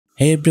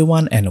Hey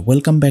everyone and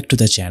welcome back to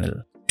the channel.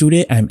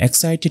 Today I am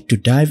excited to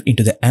dive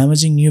into the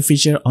amazing new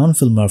feature on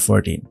Filmora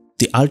 14,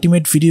 the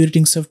ultimate video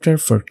editing software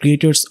for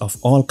creators of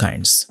all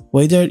kinds.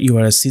 Whether you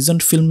are a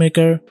seasoned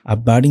filmmaker, a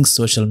budding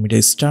social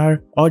media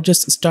star, or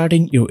just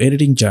starting your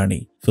editing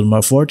journey,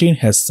 Filmora 14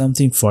 has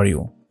something for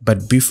you.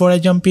 But before I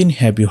jump in,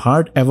 have you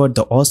heard about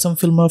the awesome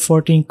Filmora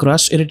 14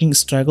 Crash Editing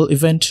Struggle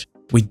event?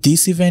 With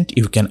this event,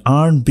 you can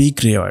earn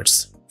big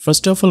rewards.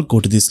 First of all,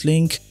 go to this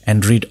link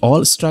and read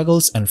all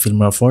struggles and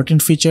Filmora 14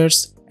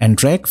 features and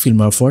drag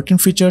Filmora 14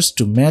 features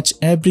to match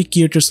every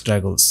creator's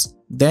struggles.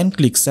 Then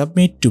click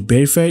submit to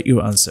verify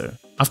your answer.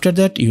 After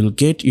that, you will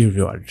get your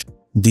reward.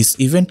 This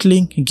event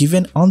link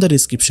given on the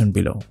description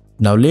below.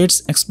 Now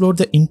let's explore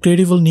the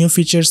incredible new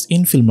features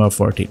in Filmora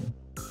 14.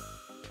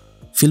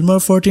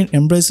 Filmora 14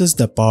 embraces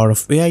the power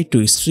of AI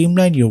to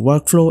streamline your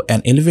workflow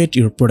and elevate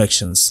your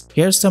productions.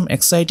 Here's some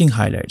exciting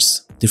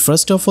highlights.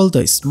 First of all,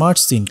 the Smart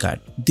Scene Cut.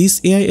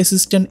 This AI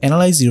assistant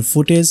analyzes your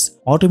footage,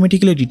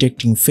 automatically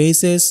detecting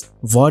faces,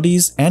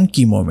 bodies, and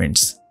key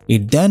moments.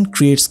 It then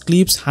creates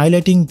clips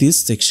highlighting these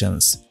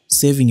sections,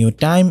 saving you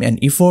time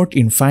and effort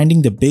in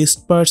finding the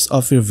best parts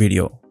of your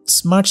video.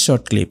 Smart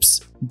Short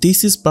Clips.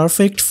 This is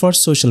perfect for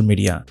social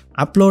media.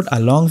 Upload a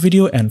long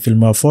video and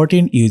Filmora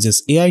 14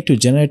 uses AI to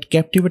generate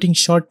captivating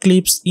short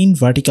clips in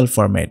vertical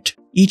format.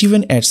 It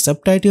even adds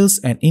subtitles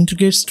and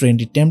integrates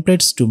trendy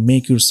templates to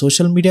make your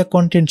social media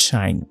content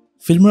shine.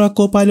 Filmora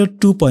Copilot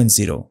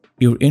 2.0.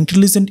 Your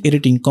intelligent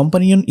editing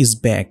companion is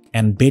back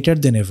and better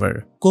than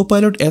ever.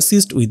 Copilot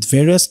assists with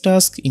various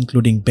tasks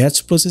including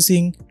batch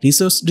processing,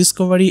 resource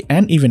discovery,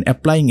 and even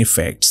applying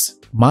effects.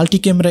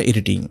 Multi-camera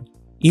editing.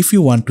 If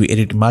you want to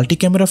edit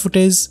multi-camera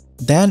footage,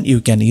 then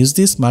you can use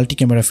these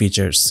multi-camera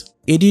features.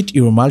 Edit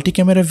your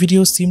multi-camera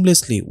video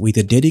seamlessly with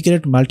a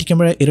dedicated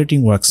multi-camera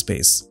editing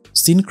workspace.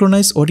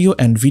 Synchronize audio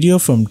and video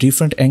from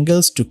different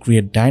angles to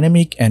create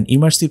dynamic and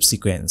immersive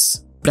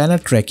sequence. Planner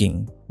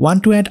Tracking.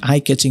 Want to add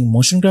eye-catching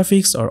motion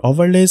graphics or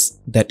overlays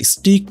that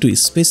stick to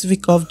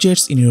specific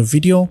objects in your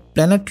video?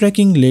 Planner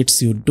Tracking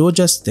lets you do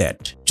just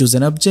that. Choose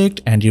an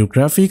object and your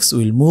graphics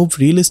will move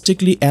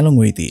realistically along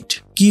with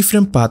it.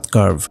 Keyframe Path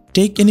Curve.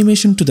 Take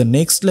animation to the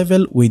next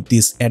level with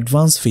this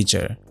advanced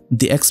feature.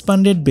 The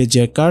expanded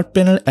Bezier curve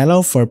panel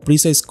allows for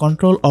precise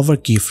control over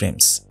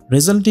keyframes,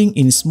 resulting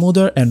in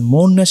smoother and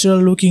more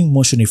natural-looking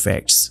motion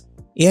effects.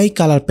 AI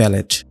Color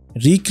Palette.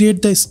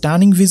 Recreate the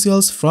stunning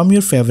visuals from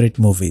your favorite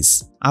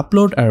movies.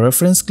 Upload a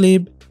reference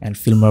clip and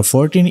Filmora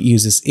 14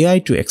 uses AI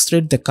to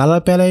extract the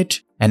color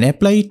palette and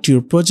apply it to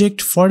your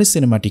project for a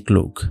cinematic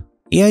look.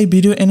 AI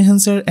Video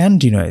Enhancer and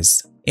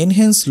Denoise.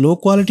 Enhance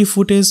low-quality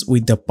footage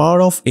with the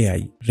power of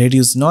AI.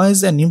 Reduce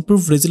noise and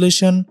improve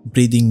resolution,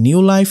 breathing new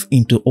life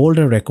into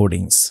older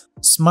recordings.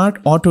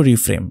 Smart Auto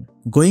Reframe.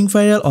 Going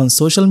viral on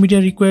social media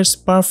requires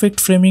perfect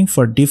framing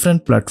for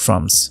different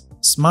platforms.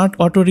 Smart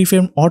Auto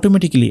Reframe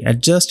automatically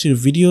adjusts your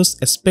video's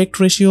aspect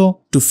ratio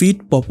to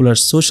fit popular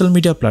social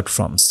media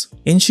platforms,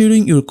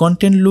 ensuring your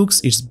content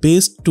looks its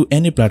best to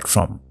any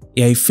platform.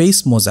 AI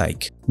Face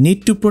Mosaic.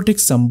 Need to protect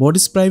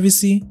somebody's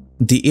privacy?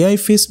 The AI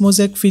Face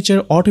Mosaic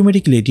feature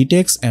automatically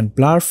detects and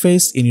blurs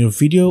face in your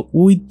video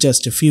with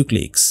just a few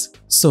clicks.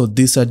 So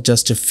these are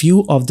just a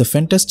few of the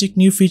fantastic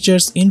new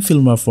features in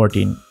Filmora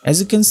 14. As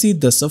you can see,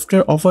 the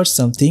software offers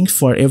something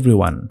for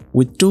everyone,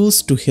 with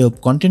tools to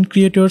help content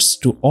creators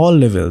to all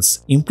levels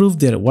improve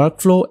their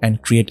workflow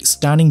and create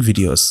stunning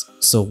videos.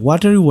 So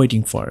what are you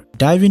waiting for?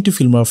 Dive into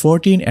Filmora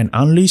 14 and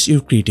unleash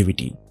your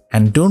creativity.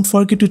 And don't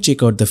forget to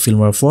check out the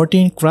Filmora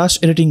 14 Crash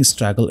Editing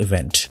Struggle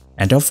event.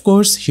 And of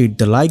course, hit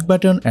the like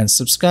button and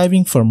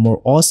subscribing for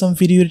more awesome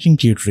video editing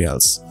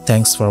tutorials.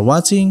 Thanks for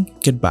watching.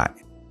 Goodbye.